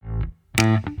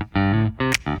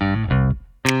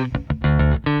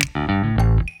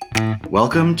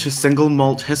Welcome to Single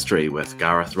Malt History with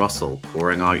Gareth Russell,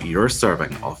 pouring out your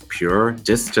serving of pure,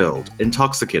 distilled,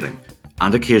 intoxicating,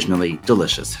 and occasionally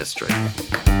delicious history.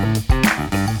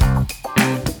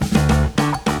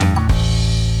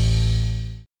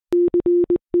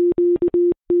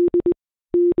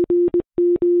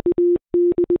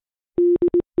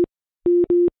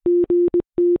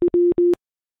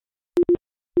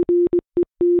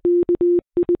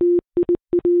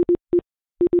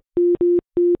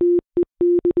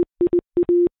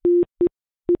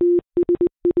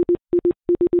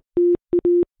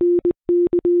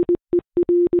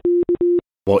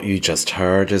 What you just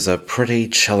heard is a pretty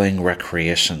chilling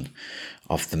recreation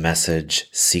of the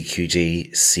message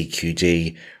CQD,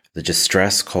 CQD, the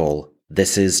distress call.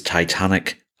 This is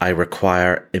Titanic. I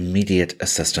require immediate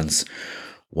assistance.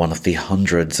 One of the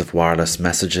hundreds of wireless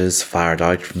messages fired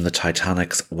out from the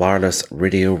Titanic's wireless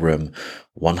radio room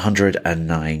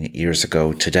 109 years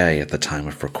ago today at the time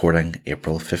of recording,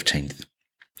 April 15th.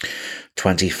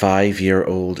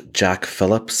 25-year-old Jack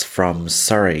Phillips from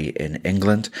Surrey in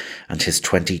England and his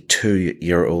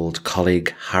 22-year-old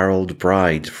colleague Harold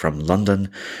Bride from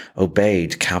London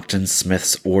obeyed Captain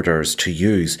Smith's orders to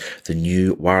use the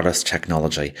new wireless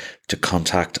technology to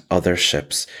contact other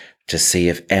ships to see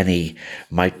if any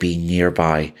might be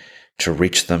nearby to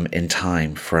reach them in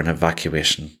time for an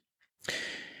evacuation.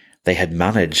 They had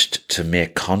managed to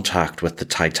make contact with the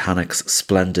Titanic's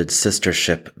splendid sister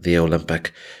ship, the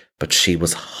Olympic, but she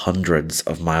was hundreds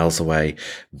of miles away,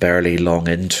 barely long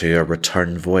into a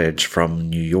return voyage from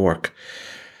New York.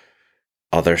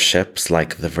 Other ships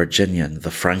like the Virginian,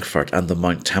 the Frankfurt, and the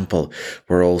Mount Temple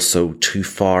were also too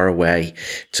far away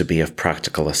to be of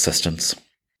practical assistance.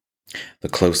 The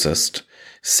closest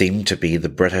seemed to be the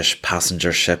British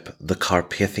passenger ship, the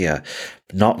Carpathia,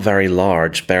 not very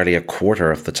large, barely a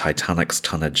quarter of the Titanic's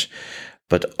tonnage,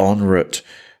 but en route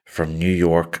from New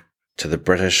York to the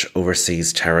British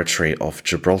overseas territory of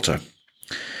Gibraltar.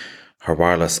 Her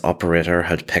wireless operator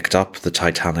had picked up the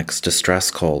Titanic's distress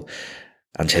call,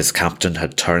 and his captain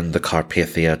had turned the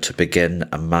Carpathia to begin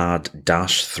a mad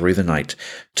dash through the night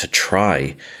to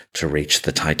try to reach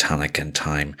the Titanic in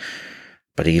time.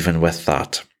 But even with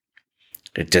that,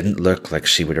 it didn't look like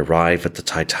she would arrive at the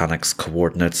Titanic's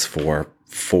coordinates for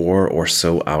 4 or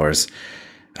so hours,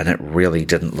 and it really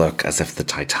didn't look as if the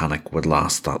Titanic would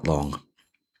last that long.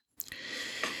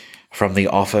 From the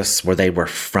office where they were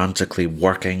frantically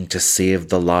working to save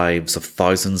the lives of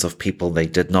thousands of people they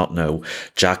did not know,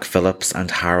 Jack Phillips and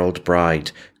Harold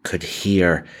Bride could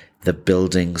hear the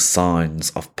building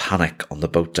sounds of panic on the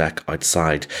boat deck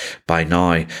outside. By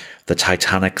now, the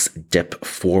Titanic's dip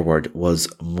forward was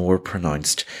more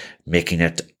pronounced, making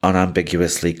it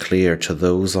unambiguously clear to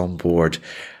those on board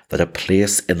that a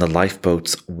place in the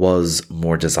lifeboats was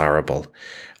more desirable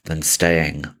than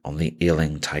staying on the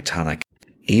ailing Titanic.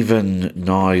 Even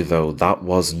now, though, that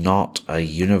was not a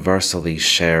universally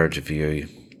shared view.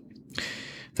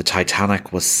 The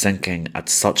Titanic was sinking at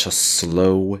such a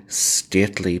slow,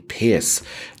 stately pace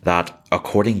that,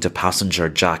 according to passenger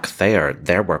Jack Thayer,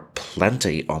 there were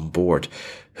plenty on board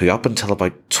who, up until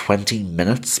about 20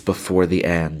 minutes before the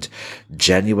end,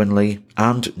 genuinely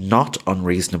and not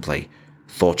unreasonably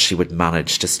thought she would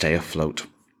manage to stay afloat.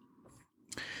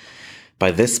 By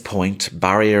this point,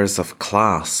 barriers of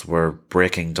class were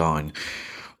breaking down.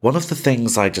 One of the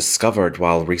things I discovered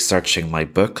while researching my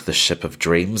book, The Ship of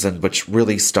Dreams, and which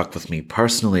really stuck with me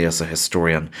personally as a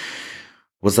historian,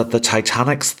 was that the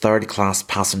Titanic's third-class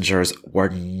passengers were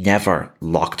never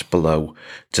locked below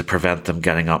to prevent them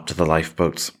getting up to the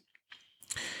lifeboats.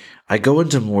 I go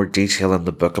into more detail in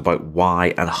the book about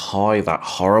why and how that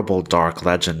horrible dark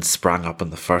legend sprang up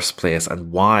in the first place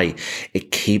and why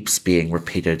it keeps being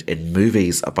repeated in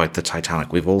movies about the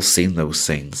Titanic. We've all seen those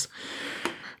scenes.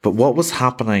 But what was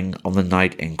happening on the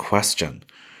night in question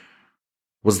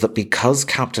was that because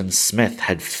Captain Smith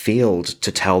had failed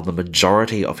to tell the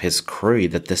majority of his crew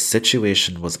that the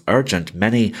situation was urgent,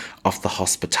 many of the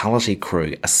hospitality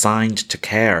crew assigned to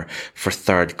care for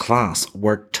third class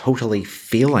were totally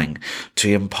failing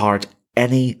to impart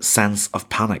any sense of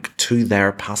panic to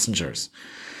their passengers.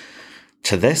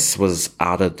 To this was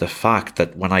added the fact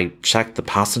that when I checked the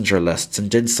passenger lists and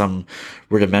did some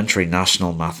rudimentary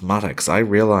national mathematics, I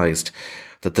realised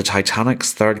that the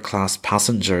Titanic's third-class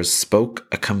passengers spoke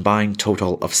a combined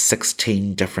total of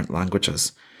 16 different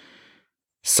languages,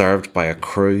 served by a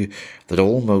crew that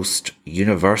almost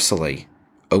universally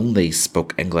only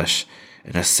spoke English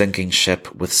in a sinking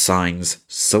ship with signs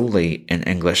solely in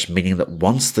English, meaning that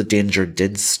once the danger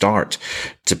did start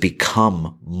to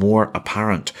become more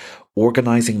apparent,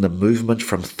 Organising the movement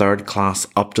from third class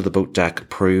up to the boat deck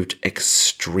proved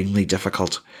extremely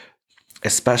difficult,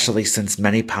 especially since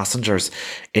many passengers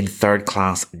in third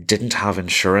class didn't have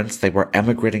insurance. They were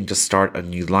emigrating to start a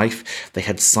new life. They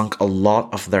had sunk a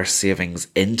lot of their savings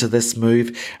into this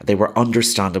move. They were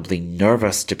understandably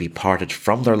nervous to be parted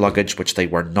from their luggage, which they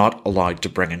were not allowed to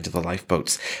bring into the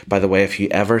lifeboats. By the way, if you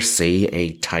ever see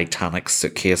a Titanic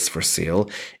suitcase for sale,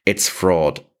 it's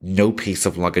fraud. No piece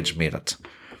of luggage made it.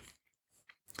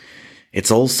 It's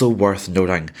also worth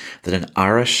noting that an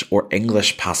Irish or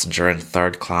English passenger in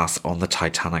third class on the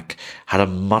Titanic had a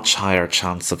much higher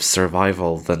chance of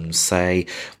survival than, say,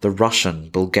 the Russian,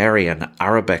 Bulgarian,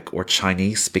 Arabic or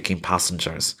Chinese-speaking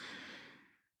passengers.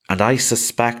 And I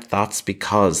suspect that's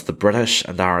because the British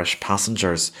and Irish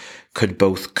passengers could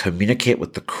both communicate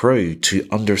with the crew to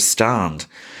understand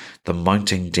the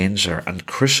mounting danger, and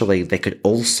crucially, they could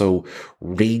also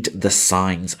read the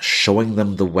signs showing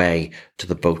them the way to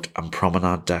the boat and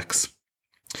promenade decks.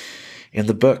 In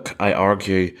the book, I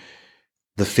argue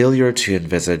the failure to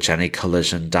envisage any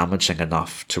collision damaging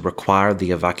enough to require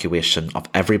the evacuation of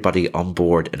everybody on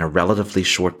board in a relatively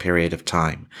short period of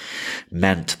time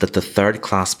meant that the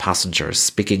third-class passengers,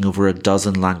 speaking over a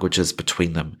dozen languages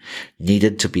between them,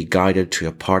 needed to be guided to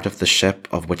a part of the ship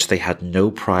of which they had no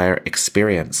prior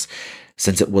experience,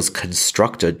 since it was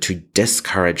constructed to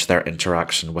discourage their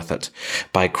interaction with it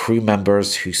by crew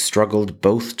members who struggled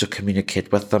both to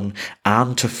communicate with them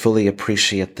and to fully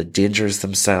appreciate the dangers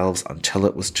themselves until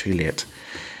it was too late.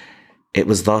 It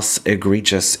was thus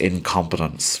egregious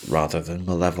incompetence rather than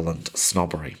malevolent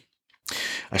snobbery.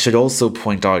 I should also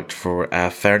point out, for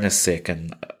fairness' sake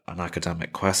and an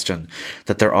academic question,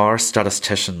 that there are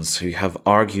statisticians who have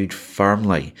argued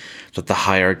firmly that the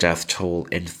higher death toll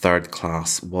in third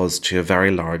class was to a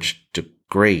very large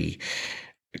degree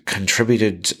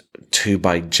contributed to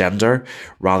by gender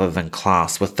rather than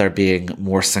class, with there being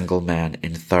more single men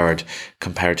in third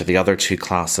compared to the other two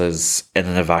classes in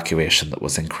an evacuation that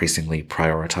was increasingly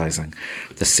prioritising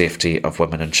the safety of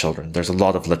women and children. There's a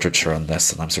lot of literature on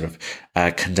this, and I'm sort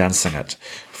of condensing it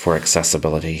for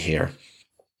accessibility here.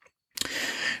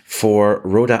 For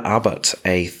Rhoda Abbott,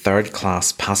 a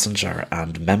third-class passenger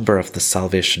and member of the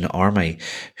Salvation Army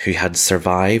who had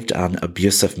survived an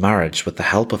abusive marriage with the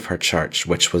help of her church,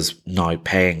 which was now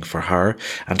paying for her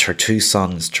and her two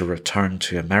sons to return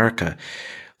to America,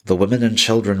 the women and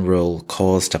children rule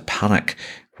caused a panic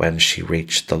when she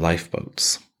reached the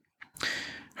lifeboats.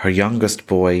 Her youngest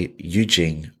boy,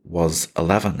 Eugene, was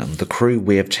 11, and the crew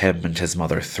waved him and his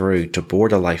mother through to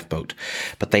board a lifeboat,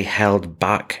 but they held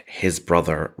back his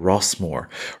brother, Rossmore.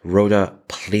 Rhoda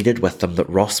pleaded with them that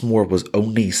Rossmore was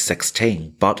only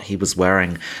 16, but he was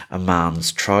wearing a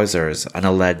man's trousers, an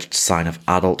alleged sign of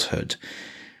adulthood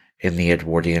in the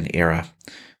Edwardian era.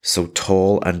 So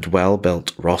tall and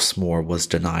well-built, Rossmore was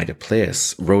denied a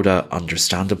place. Rhoda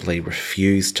understandably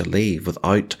refused to leave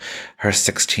without her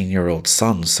 16-year-old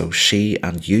son, so she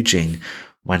and Eugene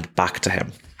went back to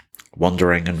him,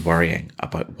 wondering and worrying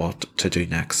about what to do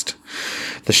next.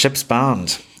 The ship's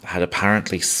band had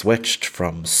apparently switched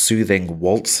from soothing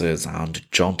waltzes and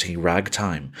jaunty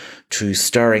ragtime to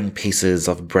stirring pieces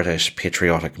of British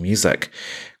patriotic music,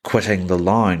 quitting the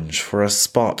lounge for a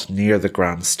spot near the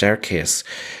grand staircase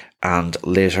and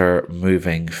later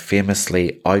moving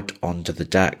famously out onto the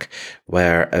deck,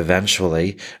 where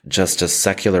eventually, just as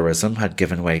secularism had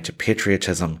given way to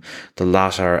patriotism, the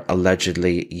latter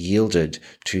allegedly yielded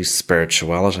to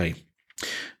spirituality.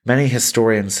 Many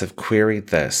historians have queried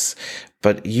this,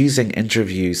 but using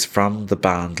interviews from the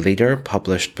band leader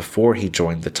published before he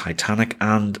joined the Titanic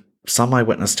and some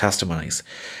eyewitness testimonies,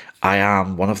 I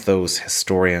am one of those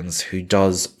historians who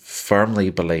does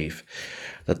firmly believe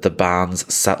that the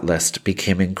band's set list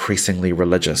became increasingly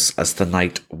religious as the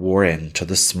night wore into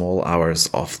the small hours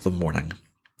of the morning.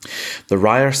 The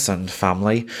Ryerson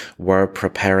family were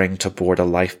preparing to board a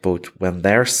lifeboat when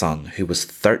their son, who was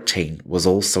 13, was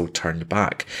also turned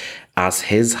back, as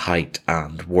his height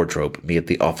and wardrobe made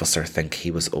the officer think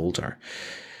he was older.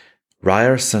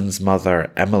 Ryerson's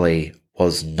mother, Emily,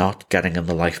 was not getting in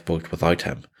the lifeboat without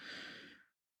him.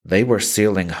 They were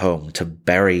sailing home to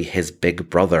bury his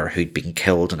big brother who'd been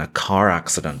killed in a car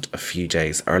accident a few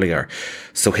days earlier,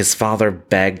 so his father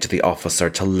begged the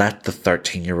officer to let the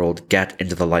 13-year-old get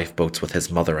into the lifeboats with his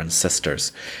mother and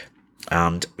sisters,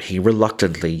 and he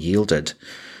reluctantly yielded.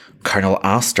 Colonel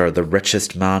Astor, the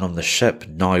richest man on the ship,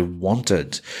 now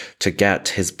wanted to get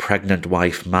his pregnant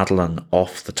wife Madeline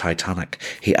off the Titanic.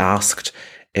 He asked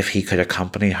if he could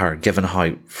accompany her, given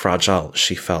how fragile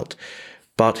she felt.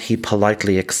 but he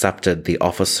politely accepted the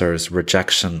officer's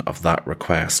rejection of that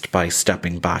request by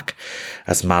stepping back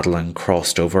as Madeleine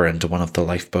crossed over into one of the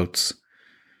lifeboats.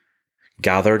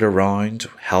 Gathered around,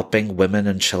 helping women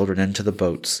and children into the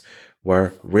boats,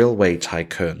 were railway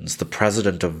tycoons, the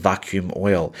president of Vacuum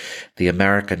Oil, the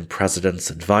American president's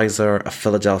advisor, a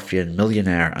Philadelphian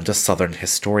millionaire, and a Southern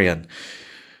historian.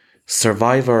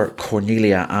 Survivor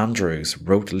Cornelia Andrews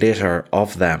wrote later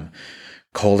of them,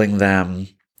 calling them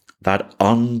that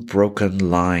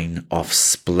unbroken line of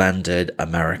splendid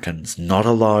Americans not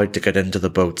allowed to get into the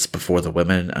boats before the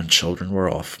women and children were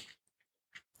off.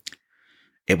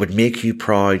 It would make you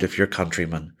proud of your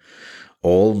countrymen,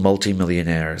 all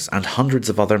multimillionaires and hundreds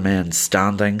of other men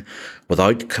standing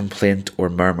without complaint or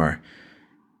murmur,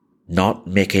 not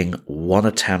making one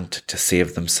attempt to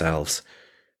save themselves.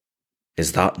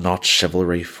 Is that not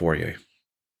chivalry for you?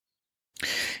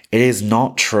 It is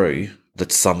not true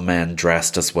that some men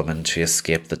dressed as women to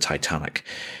escape the Titanic.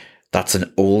 That's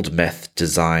an old myth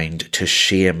designed to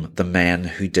shame the men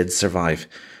who did survive.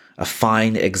 A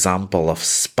fine example of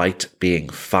spite being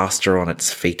faster on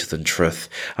its feet than truth,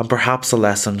 and perhaps a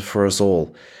lesson for us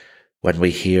all when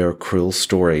we hear cruel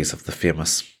stories of the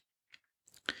famous.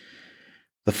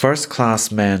 The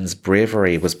first-class men's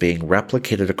bravery was being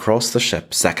replicated across the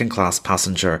ship. Second-class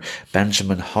passenger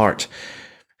Benjamin Hart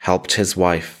helped his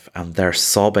wife and their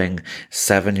sobbing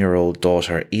 7-year-old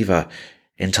daughter Eva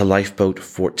into lifeboat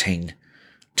 14,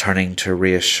 turning to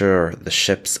reassure the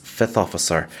ship's fifth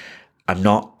officer, "I'm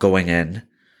not going in,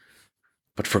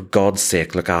 but for God's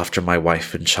sake look after my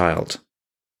wife and child."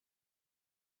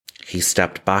 He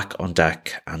stepped back on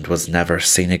deck and was never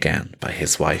seen again by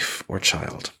his wife or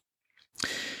child.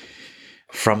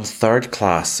 From third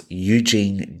class,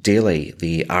 Eugene Daly,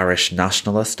 the Irish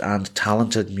nationalist and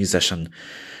talented musician,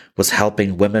 was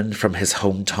helping women from his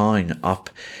hometown up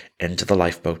into the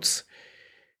lifeboats.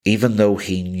 Even though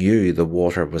he knew the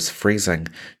water was freezing,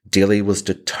 Daly was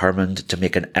determined to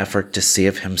make an effort to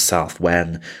save himself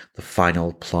when the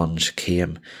final plunge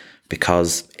came,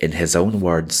 because, in his own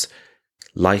words,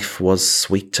 life was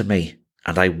sweet to me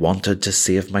and I wanted to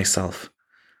save myself.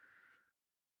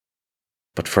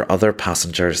 But for other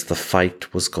passengers, the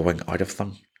fight was going out of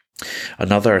them.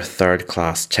 Another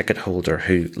third-class ticket holder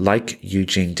who, like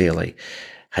Eugene Daly,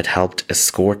 had helped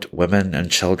escort women and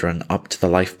children up to the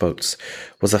lifeboats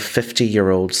was a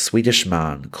 50-year-old Swedish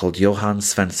man called Johan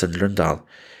Svensson Lundahl.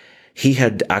 He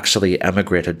had actually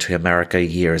emigrated to America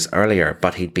years earlier,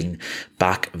 but he'd been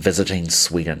back visiting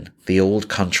Sweden, the old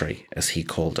country, as he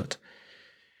called it.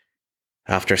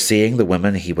 After seeing the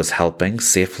women he was helping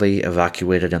safely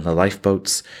evacuated in the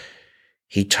lifeboats,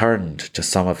 he turned to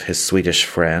some of his Swedish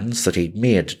friends that he'd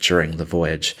made during the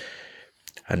voyage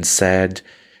and said,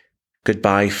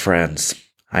 "Goodbye, friends.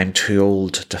 I'm too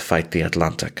old to fight the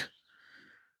Atlantic."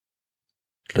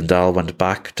 Lundahl went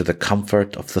back to the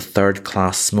comfort of the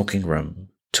third-class smoking room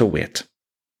to wait.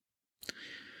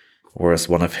 Or as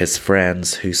one of his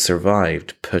friends who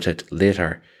survived put it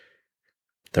later,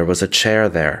 there was a chair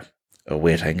there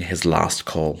awaiting his last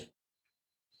call.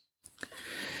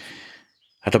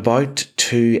 At about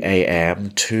 2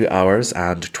 a.m., 2 hours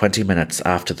and 20 minutes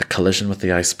after the collision with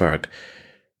the iceberg,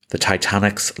 the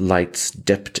Titanic's lights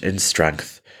dipped in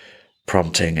strength,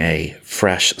 prompting a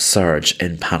fresh surge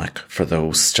in panic for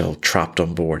those still trapped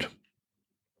on board.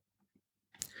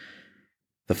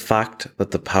 The fact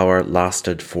that the power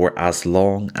lasted for as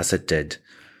long as it did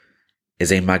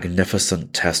is a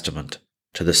magnificent testament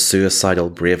to the suicidal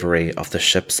bravery of the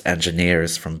ship's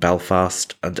engineers from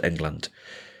Belfast and England,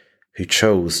 who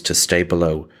chose to stay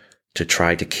below to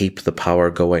try to keep the power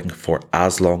going for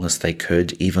as long as they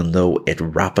could, even though it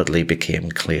rapidly became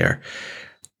clear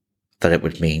that it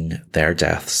would mean their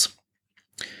deaths.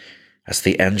 As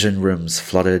the engine rooms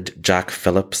flooded, Jack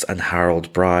Phillips and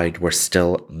Harold Bride were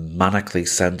still manically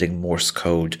sending Morse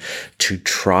code to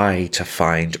try to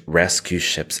find rescue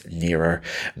ships nearer,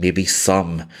 maybe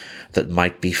some that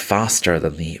might be faster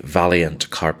than the valiant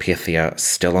Carpathia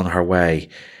still on her way,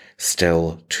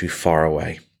 still too far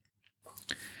away.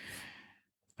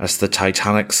 As the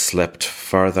Titanic slipped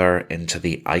further into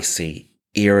the icy,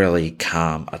 eerily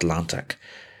calm Atlantic,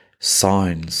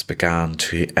 sounds began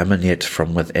to emanate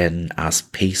from within as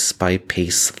piece by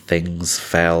piece things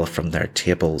fell from their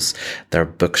tables, their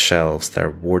bookshelves, their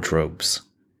wardrobes.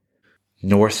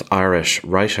 North Irish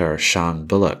writer Sean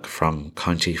Bullock from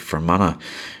County Fermanagh,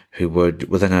 who would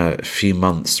within a few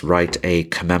months write a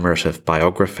commemorative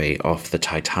biography of the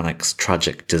Titanic's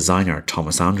tragic designer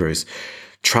Thomas Andrews,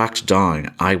 tracked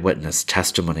down eyewitness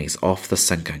testimonies of the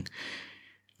sinking.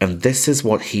 And this is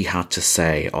what he had to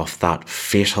say of that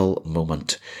fatal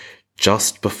moment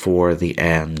just before the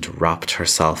end wrapped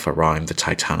herself around the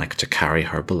Titanic to carry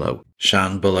her below.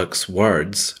 Shan Bullock's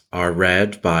words are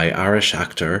read by Irish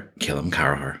actor Ciaran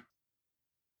Carraher.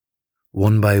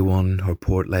 One by one her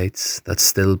port lights, that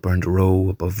still burned row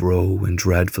above row in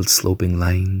dreadful sloping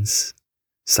lines,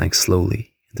 sank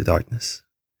slowly into darkness.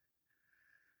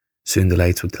 Soon the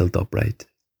lights would tilt upright,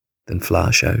 then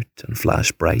flash out and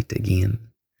flash bright again.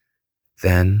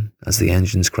 Then, as the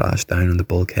engines crashed down on the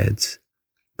bulkheads,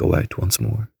 go out once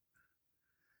more,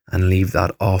 and leave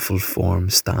that awful form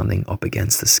standing up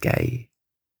against the sky,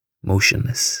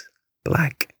 motionless,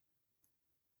 black,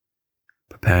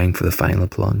 preparing for the final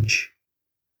plunge.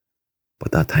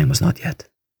 But that time was not yet.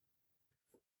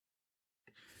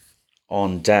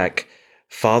 On deck,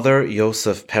 Father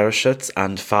Joseph Peruschitz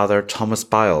and Father Thomas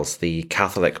Biles, the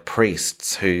Catholic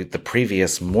priests who the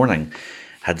previous morning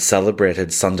had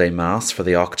celebrated Sunday Mass for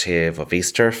the octave of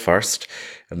Easter, first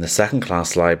in the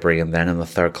second-class library and then in the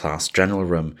third-class general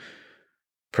room,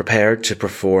 prepared to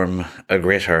perform a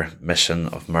greater mission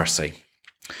of mercy.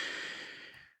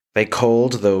 They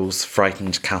called those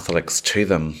frightened Catholics to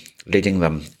them, leading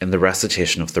them in the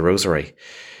recitation of the Rosary.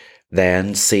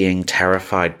 Then, seeing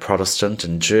terrified Protestant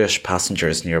and Jewish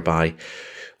passengers nearby,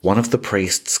 one of the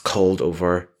priests called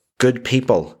over good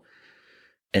people,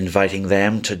 inviting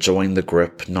them to join the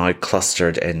group now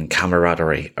clustered in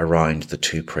camaraderie around the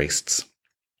two priests.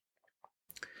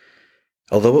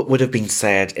 Although it would have been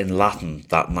said in Latin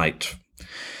that night,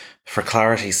 for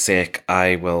clarity's sake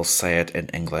I will say it in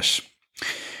English.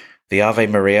 The Ave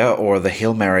Maria, or the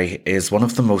Hail Mary, is one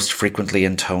of the most frequently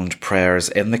intoned prayers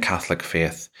in the Catholic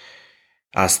faith,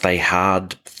 as they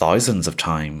had thousands of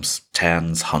times,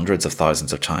 tens, hundreds of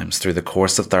thousands of times through the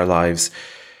course of their lives.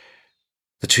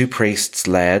 The two priests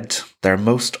led their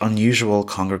most unusual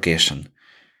congregation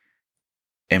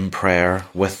in prayer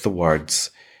with the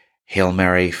words, Hail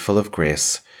Mary, full of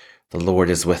grace, the Lord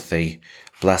is with thee.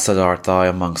 Blessed art thou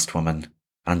amongst women,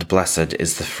 and blessed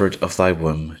is the fruit of thy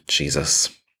womb, Jesus.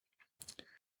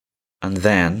 And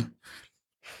then,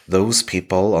 those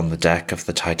people on the deck of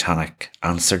the Titanic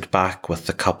answered back with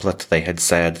the couplet they had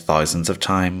said thousands of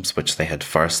times, which they had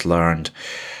first learned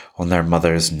on their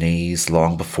mother's knees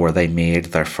long before they made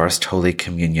their first Holy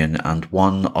Communion. And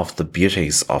one of the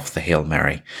beauties of the Hail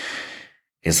Mary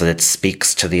is that it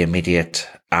speaks to the immediate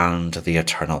and the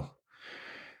eternal.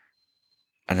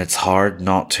 And it's hard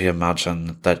not to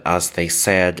imagine that as they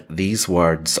said these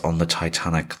words on the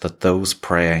Titanic, that those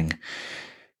praying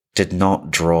did not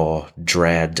draw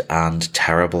dread and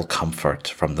terrible comfort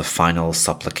from the final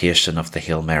supplication of the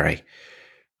Hail Mary,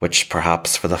 which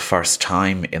perhaps for the first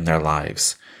time in their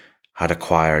lives had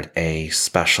acquired a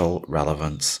special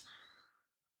relevance.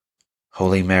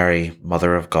 Holy Mary,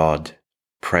 Mother of God,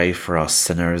 pray for us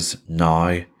sinners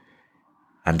now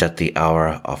and at the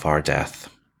hour of our death.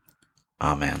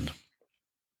 Amen.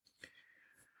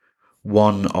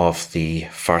 One of the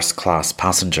first-class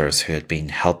passengers who had been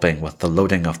helping with the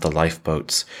loading of the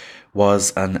lifeboats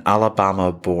was an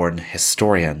Alabama-born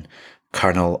historian,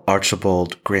 Colonel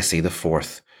Archibald Gracie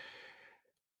IV.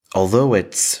 Although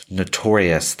it's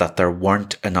notorious that there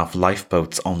weren't enough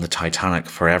lifeboats on the Titanic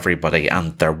for everybody,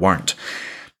 and there weren't,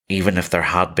 even if there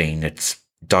had been, it's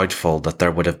doubtful that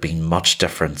there would have been much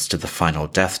difference to the final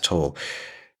death toll,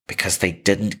 because they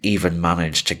didn't even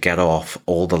manage to get off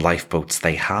all the lifeboats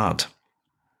they had.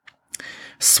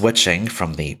 Switching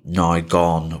from the now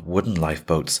gone wooden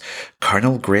lifeboats,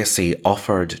 Colonel Gracie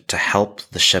offered to help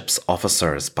the ship's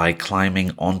officers by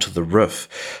climbing onto the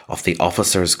roof of the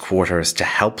officers' quarters to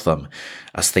help them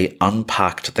as they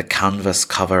unpacked the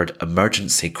canvas-covered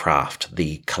emergency craft,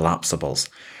 the collapsibles.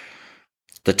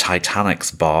 The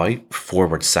Titanic's bow,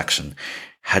 forward section,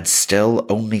 had still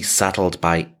only settled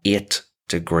by 8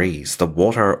 degrees. The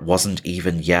water wasn't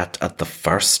even yet at the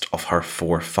first of her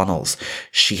 4 funnels.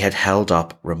 She had held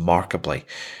up remarkably.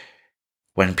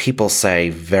 When people say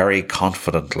very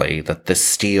confidently that the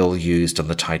steel used on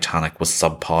the Titanic was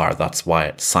subpar, that's why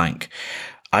it sank,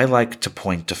 I like to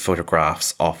point to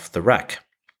photographs of the wreck,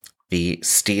 the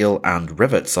steel and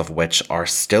rivets of which are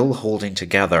still holding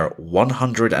together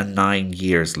 109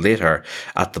 years later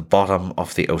at the bottom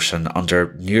of the ocean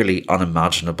under nearly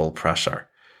unimaginable pressure.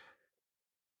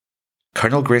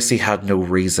 Colonel Gracie had no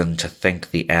reason to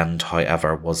think the end,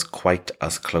 however, was quite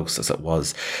as close as it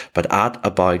was, but at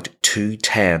about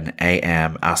 2:10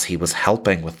 a.m. as he was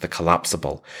helping with the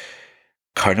collapsible,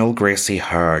 Colonel Gracie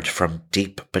heard from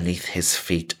deep beneath his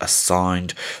feet a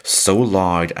sound so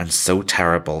loud and so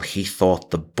terrible he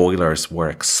thought the boilers were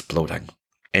exploding.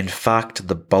 In fact,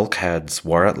 the bulkheads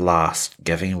were at last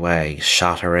giving way,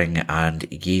 shattering and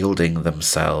yielding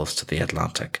themselves to the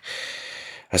Atlantic.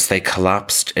 As they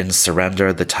collapsed in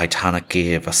surrender, the Titanic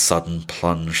gave a sudden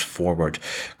plunge forward,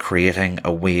 creating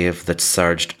a wave that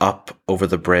surged up over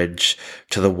the bridge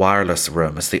to the wireless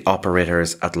room as the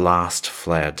operators at last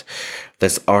fled.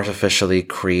 This artificially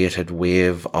created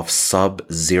wave of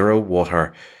sub-zero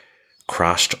water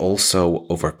crashed also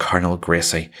over Colonel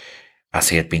Gracie, as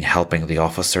he had been helping the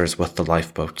officers with the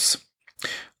lifeboats.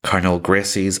 Colonel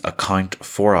Gracie's account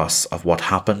for us of what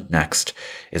happened next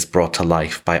is brought to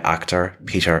life by actor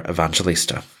Peter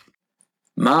Evangelista.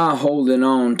 My holding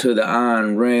on to the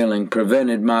iron railing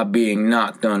prevented my being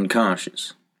knocked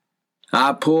unconscious.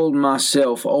 I pulled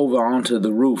myself over onto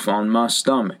the roof on my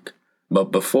stomach,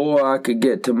 but before I could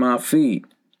get to my feet,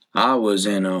 I was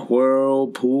in a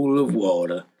whirlpool of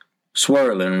water,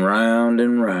 swirling round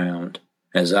and round,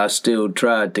 as I still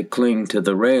tried to cling to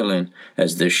the railing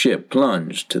as the ship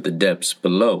plunged to the depths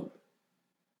below.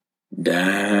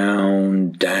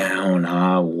 Down, down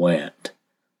I went.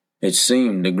 It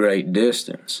seemed a great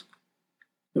distance.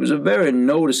 There was a very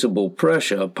noticeable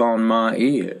pressure upon my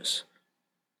ears.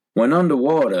 When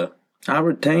underwater, I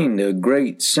retained a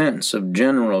great sense of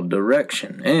general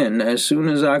direction, and as soon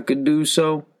as I could do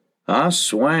so, I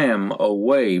swam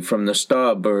away from the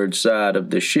starboard side of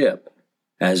the ship,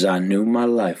 as I knew my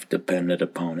life depended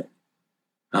upon it.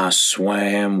 I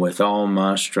swam with all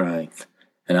my strength,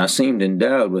 and I seemed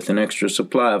endowed with an extra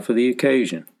supply for the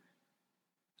occasion.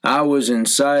 I was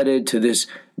incited to this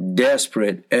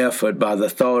desperate effort by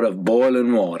the thought of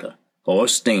boiling water, or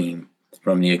steam,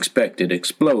 from the expected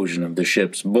explosion of the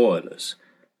ship's boilers,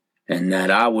 and that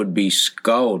I would be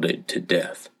scalded to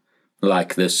death,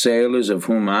 like the sailors of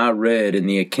whom I read in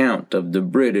the account of the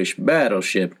British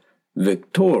battleship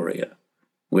Victoria,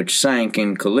 which sank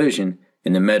in collision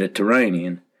in the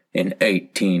Mediterranean in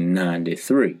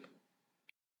 1893.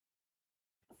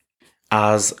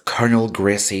 As Colonel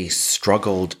Gracie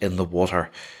struggled in the water,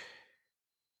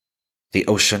 the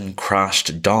ocean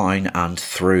crashed down and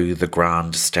through the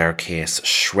grand staircase,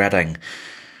 shredding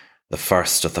the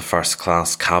first of the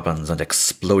first-class cabins and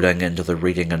exploding into the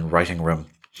reading and writing room.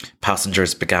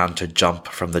 Passengers began to jump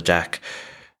from the deck,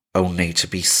 only to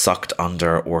be sucked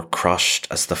under or crushed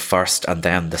as the first and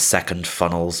then the second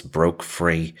funnels broke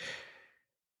free,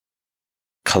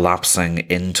 collapsing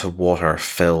into water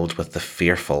filled with the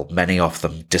fearful, many of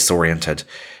them disoriented,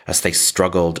 as they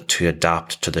struggled to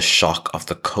adapt to the shock of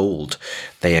the cold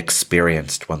they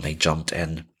experienced when they jumped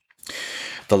in.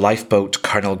 The lifeboat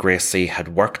Colonel Gracie had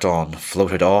worked on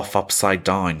floated off upside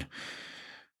down,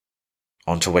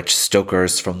 onto which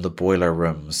stokers from the boiler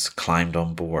rooms climbed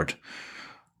on board.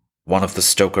 One of the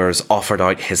stokers offered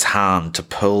out his hand to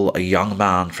pull a young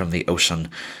man from the ocean.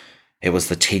 It was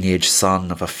the teenage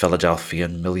son of a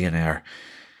Philadelphian millionaire.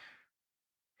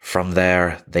 From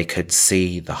there, they could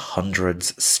see the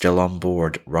hundreds still on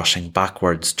board rushing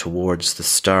backwards towards the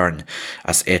stern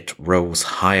as it rose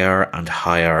higher and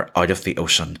higher out of the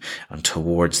ocean and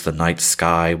towards the night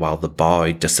sky, while the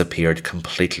bow disappeared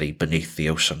completely beneath the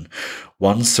ocean.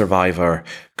 One survivor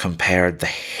compared the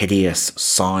hideous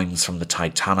sounds from the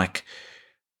Titanic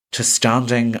to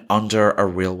standing under a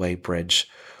railway bridge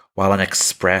while an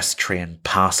express train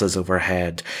passes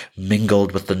overhead,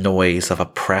 mingled with the noise of a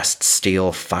pressed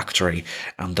steel factory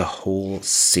and the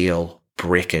wholesale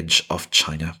breakage of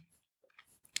China.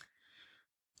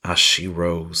 As she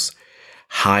rose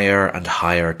higher and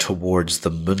higher towards the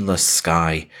moonless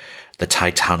sky, the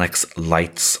Titanic's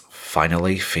lights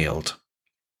finally failed.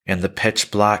 In the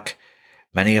pitch black,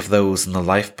 many of those in the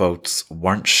lifeboats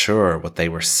weren't sure what they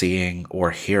were seeing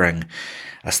or hearing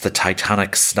as the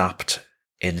Titanic snapped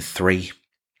in three.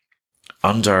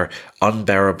 Under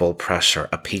unbearable pressure,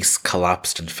 a piece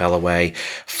collapsed and fell away,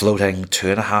 floating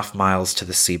 2.5 miles to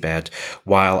the seabed,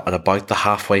 while at about the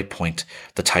halfway point,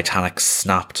 the Titanic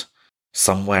snapped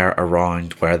somewhere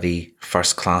around where the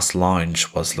first-class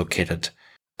lounge was located.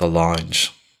 The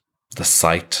lounge, the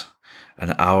site,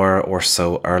 an hour or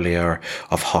so earlier,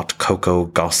 of hot cocoa,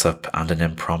 gossip, and an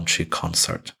impromptu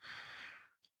concert.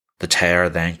 The tear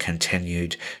then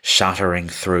continued, shattering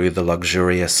through the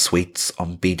luxurious suites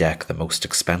on B-deck, the most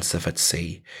expensive at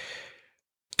sea,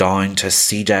 down to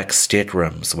C-deck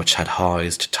staterooms which had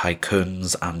housed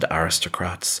tycoons and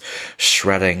aristocrats,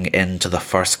 shredding into the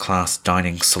first-class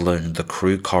dining saloon, the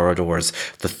crew corridors,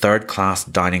 the third-class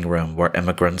dining room where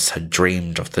immigrants had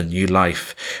dreamed of the new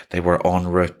life they were en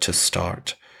route to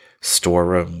start,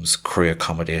 Storerooms, crew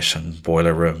accommodation,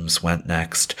 boiler rooms went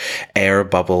next. Air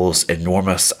bubbles,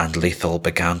 enormous and lethal,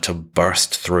 began to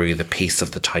burst through the piece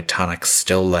of the Titanic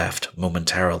still left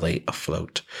momentarily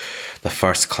afloat. The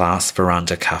first-class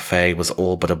veranda cafe was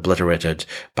all but obliterated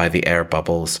by the air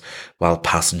bubbles, while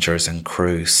passengers and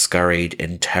crew scurried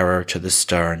in terror to the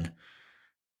stern.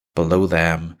 Below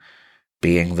them,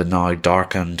 being the now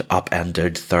darkened,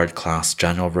 upended third-class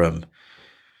general room,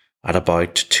 at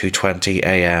about 2:20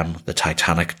 a.m., the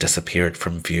Titanic disappeared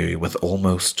from view with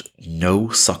almost no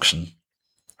suction,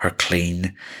 her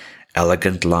clean,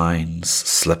 elegant lines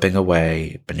slipping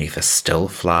away beneath a still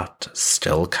flat,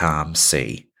 still calm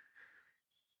sea.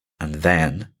 And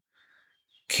then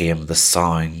came the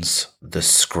sounds, the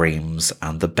screams,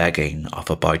 and the begging of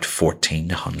about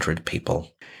 1,400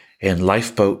 people. In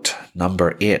lifeboat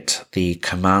number 8, the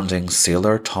commanding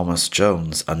sailor Thomas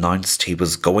Jones announced he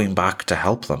was going back to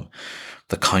help them.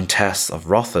 The Countess of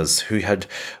Rothes, who had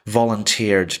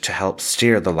volunteered to help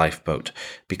steer the lifeboat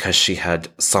because she had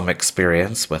some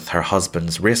experience with her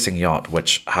husband's racing yacht,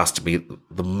 which has to be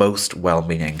the most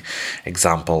well-meaning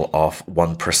example of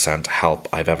 1% help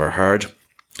I've ever heard,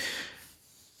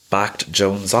 backed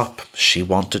Jones up. She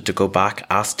wanted to go back,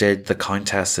 as did the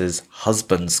Countess's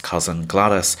husband's cousin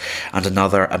Gladys and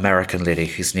another American lady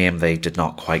whose name they did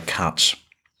not quite catch.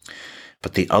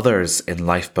 But the others in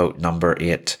lifeboat number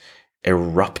 8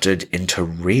 erupted into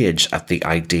rage at the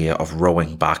idea of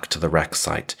rowing back to the wreck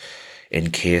site in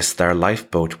case their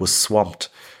lifeboat was swamped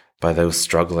by those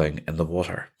struggling in the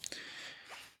water.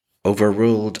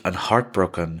 Overruled and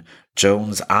heartbroken,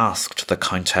 Jones asked the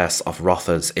Countess of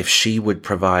Rothes if she would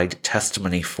provide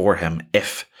testimony for him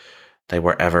if they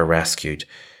were ever rescued,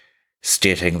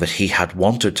 stating that he had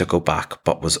wanted to go back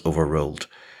but was overruled.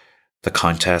 The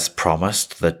Countess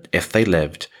promised that if they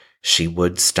lived, she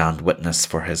would stand witness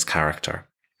for his character.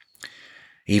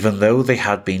 Even though they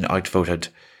had been outvoted,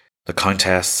 the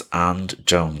Countess and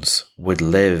Jones would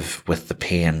live with the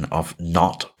pain of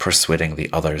not persuading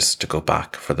the others to go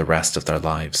back for the rest of their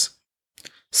lives.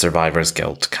 Survivor's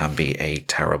guilt can be a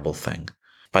terrible thing.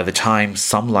 By the time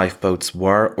some lifeboats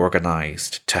were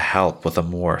organised to help with a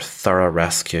more thorough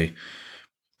rescue,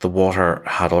 the water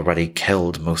had already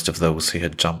killed most of those who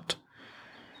had jumped.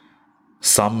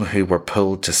 Some who were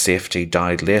pulled to safety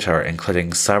died later,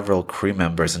 including several crew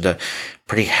members and a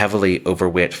pretty heavily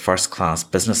overweight first-class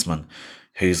businessman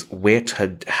whose weight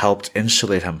had helped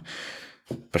insulate him,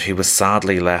 but he was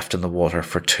sadly left in the water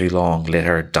for too long,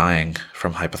 later dying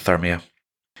from hypothermia.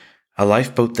 A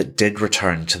lifeboat that did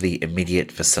return to the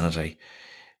immediate vicinity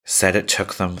said it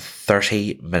took them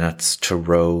 30 minutes to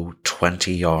row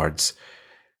 20 yards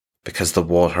because the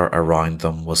water around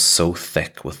them was so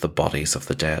thick with the bodies of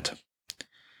the dead.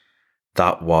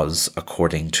 That was,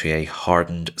 according to a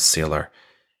hardened sailor,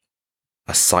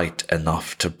 a sight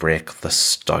enough to break the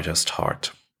stoutest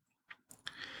heart.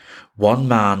 One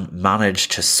man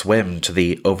managed to swim to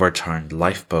the overturned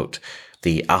lifeboat,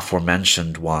 the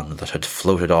aforementioned one that had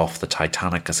floated off the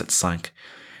Titanic as it sank.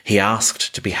 He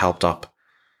asked to be helped up,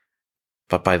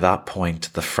 but by that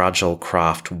point the fragile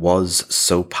craft was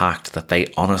so packed that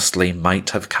they honestly might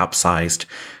have capsized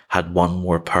had one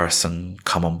more person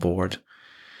come on board.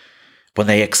 When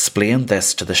they explained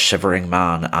this to the shivering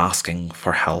man asking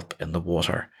for help in the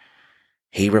water,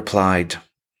 he replied,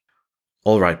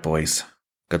 "All right, boys,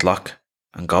 good luck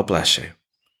and God bless you."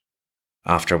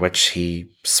 After which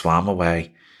he swam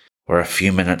away, where a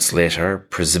few minutes later,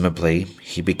 presumably,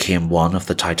 he became one of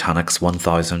the Titanic's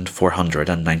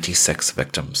 1,496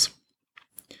 victims.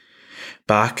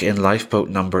 Back in lifeboat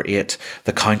number 8,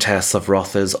 the Countess of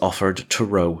Rothes offered to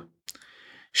row.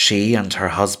 She and her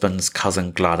husband's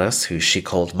cousin Gladys, who she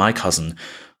called my cousin,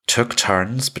 took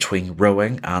turns between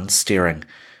rowing and steering,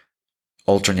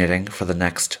 alternating for the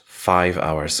next 5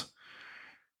 hours.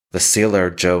 The sailor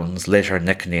Jones later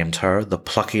nicknamed her the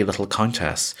plucky little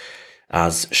Countess,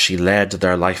 as she led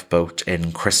their lifeboat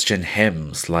in Christian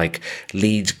hymns like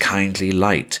 "Lead Kindly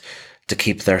Light" to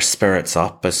keep their spirits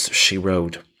up as she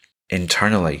rowed.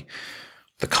 Internally,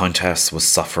 the Countess was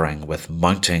suffering with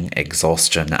mounting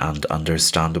exhaustion and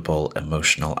understandable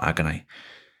emotional agony.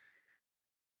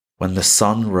 When the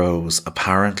sun rose,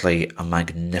 apparently a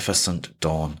magnificent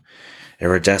dawn,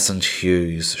 iridescent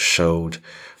hues showed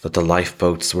that the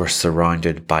lifeboats were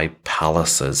surrounded by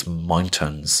palaces,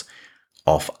 mountains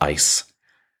of ice,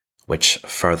 which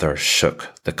further shook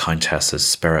the Countess's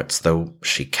spirits, though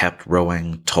she kept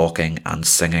rowing, talking and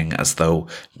singing as though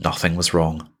nothing was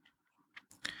wrong.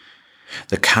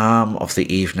 The calm of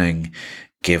the evening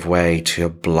gave way to a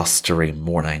blustery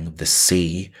morning. The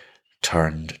sea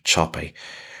turned choppy.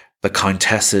 The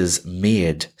Countess's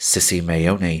maid, Sissy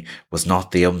Mayone, was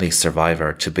not the only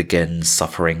survivor to begin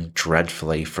suffering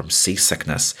dreadfully from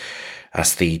seasickness,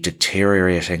 as the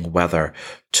deteriorating weather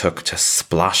took to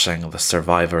splashing the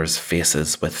survivors'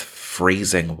 faces with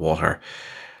freezing water,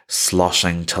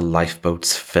 sloshing to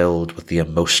lifeboats filled with the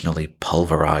emotionally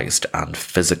pulverized and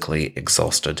physically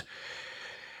exhausted.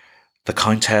 The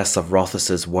Countess of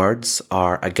Rothis's words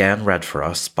are again read for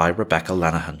us by Rebecca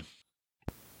Lenihan.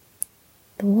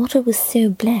 The water was so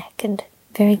black and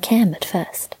very calm at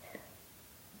first.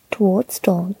 Towards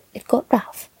dawn it got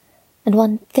rough, and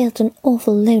one felt an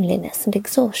awful loneliness and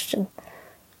exhaustion.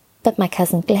 But my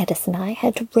cousin Gladys and I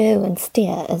had to row and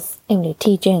steer, as only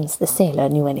T. Jones the sailor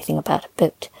knew anything about a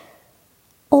boat.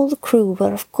 All the crew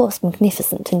were of course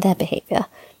magnificent in their behaviour,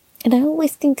 and I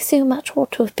always think so much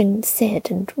ought to have been said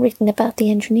and written about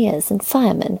the engineers and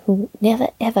firemen who never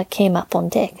ever came up on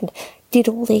deck and did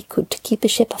all they could to keep a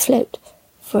ship afloat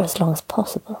for as long as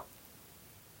possible.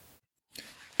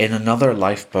 In another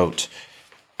lifeboat,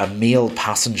 a male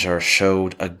passenger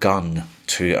showed a gun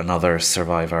to another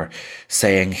survivor,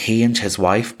 saying he and his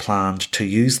wife planned to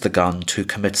use the gun to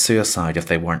commit suicide if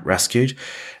they weren't rescued,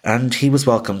 and he was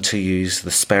welcome to use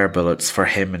the spare bullets for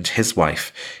him and his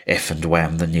wife if and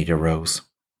when the need arose.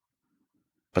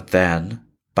 But then,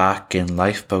 back in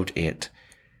Lifeboat 8,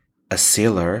 a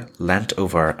sailor leant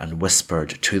over and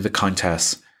whispered to the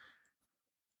Countess,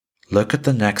 "Look at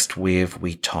the next wave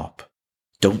we top.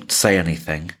 Don't say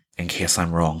anything, in case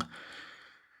I'm wrong."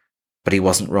 But he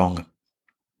wasn't wrong.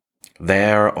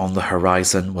 There on the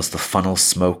horizon was the funnel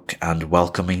smoke and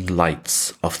welcoming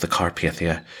lights of the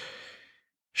Carpathia.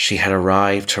 She had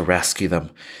arrived to rescue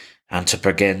them and to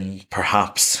begin,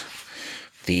 perhaps,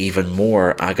 the even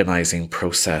more agonizing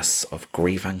process of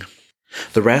grieving.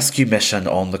 The rescue mission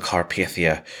on the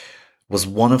Carpathia was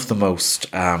one of the most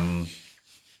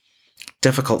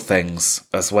difficult things,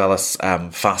 as well as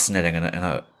fascinating in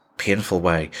a painful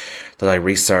way, that I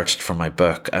researched for my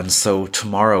book. And so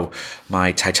tomorrow,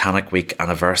 my Titanic Week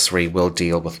anniversary will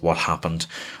deal with what happened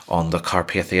on the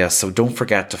Carpathia. So don't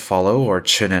forget to follow or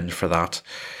tune in for that.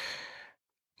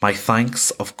 My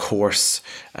thanks, of course,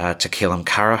 to Calum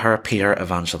Carraher, Peter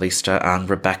Evangelista and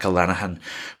Rebecca Lenihan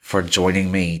for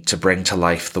joining me to bring to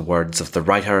life the words of the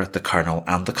writer, the Colonel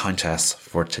and the Countess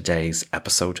for today's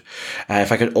episode.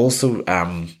 If I could also,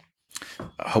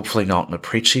 hopefully not in a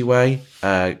preachy way,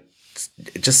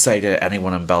 just say to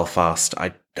anyone in Belfast,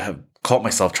 I have caught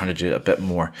myself trying to do it a bit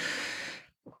more.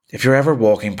 If you're ever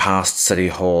walking past City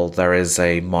Hall, there is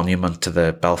a monument to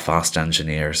the Belfast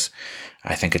engineers.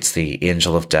 I think it's the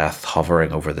Angel of Death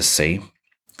hovering over the sea.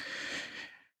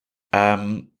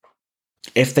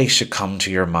 If they should come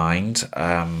to your mind,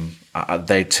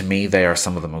 to me, they are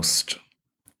some of the most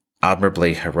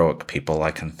admirably heroic people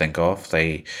I can think of.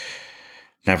 They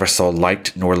never saw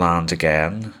light nor land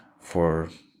again for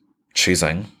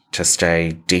choosing to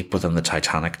stay deep within the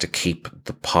Titanic to keep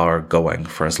the power going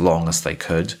for as long as they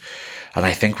could. And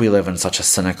I think we live in such a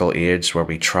cynical age where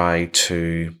we try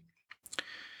to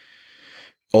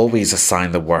always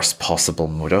assign the worst possible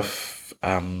motive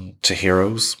to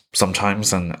heroes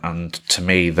sometimes. And to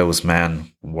me, those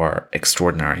men were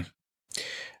extraordinary.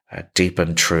 Deep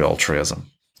and true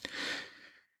altruism.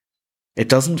 It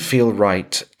doesn't feel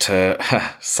right to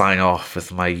sign off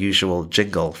with my usual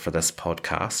jingle for this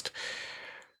podcast.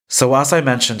 So as I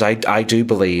mentioned, I do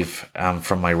believe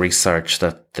from my research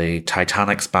that the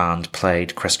Titanic's band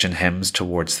played Christian hymns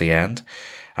towards the end.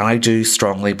 And I do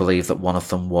strongly believe that one of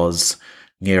them was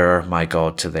 "Nearer, My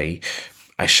God, to Thee."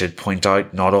 I should point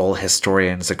out, not all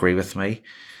historians agree with me.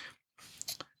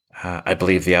 I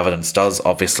believe the evidence does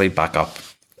obviously back up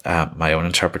my own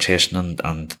interpretation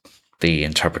and the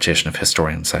interpretation of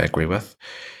historians I agree with.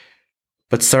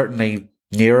 But certainly,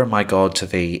 "Nearer, My God, to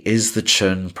Thee" is the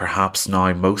tune perhaps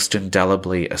now most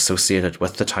indelibly associated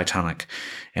with the Titanic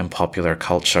in popular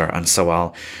culture, and so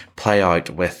I'll play out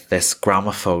with this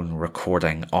gramophone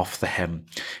recording of the hymn.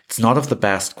 It's not of the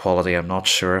best quality, I'm not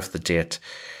sure of the date,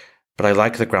 but I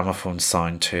like the gramophone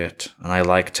sound to it, and I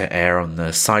like to err on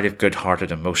the side of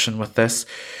good-hearted emotion with this,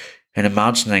 in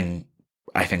imagining,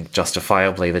 I think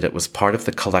justifiably, that it was part of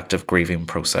the collective grieving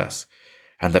process,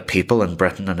 and that people in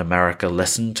Britain and America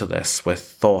listened to this with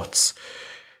thoughts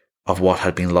of what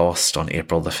had been lost on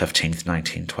April the 15th,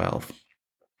 1912.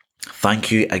 Thank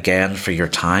you again for your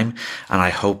time, and I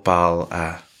hope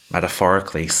I'll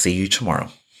metaphorically see you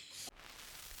tomorrow.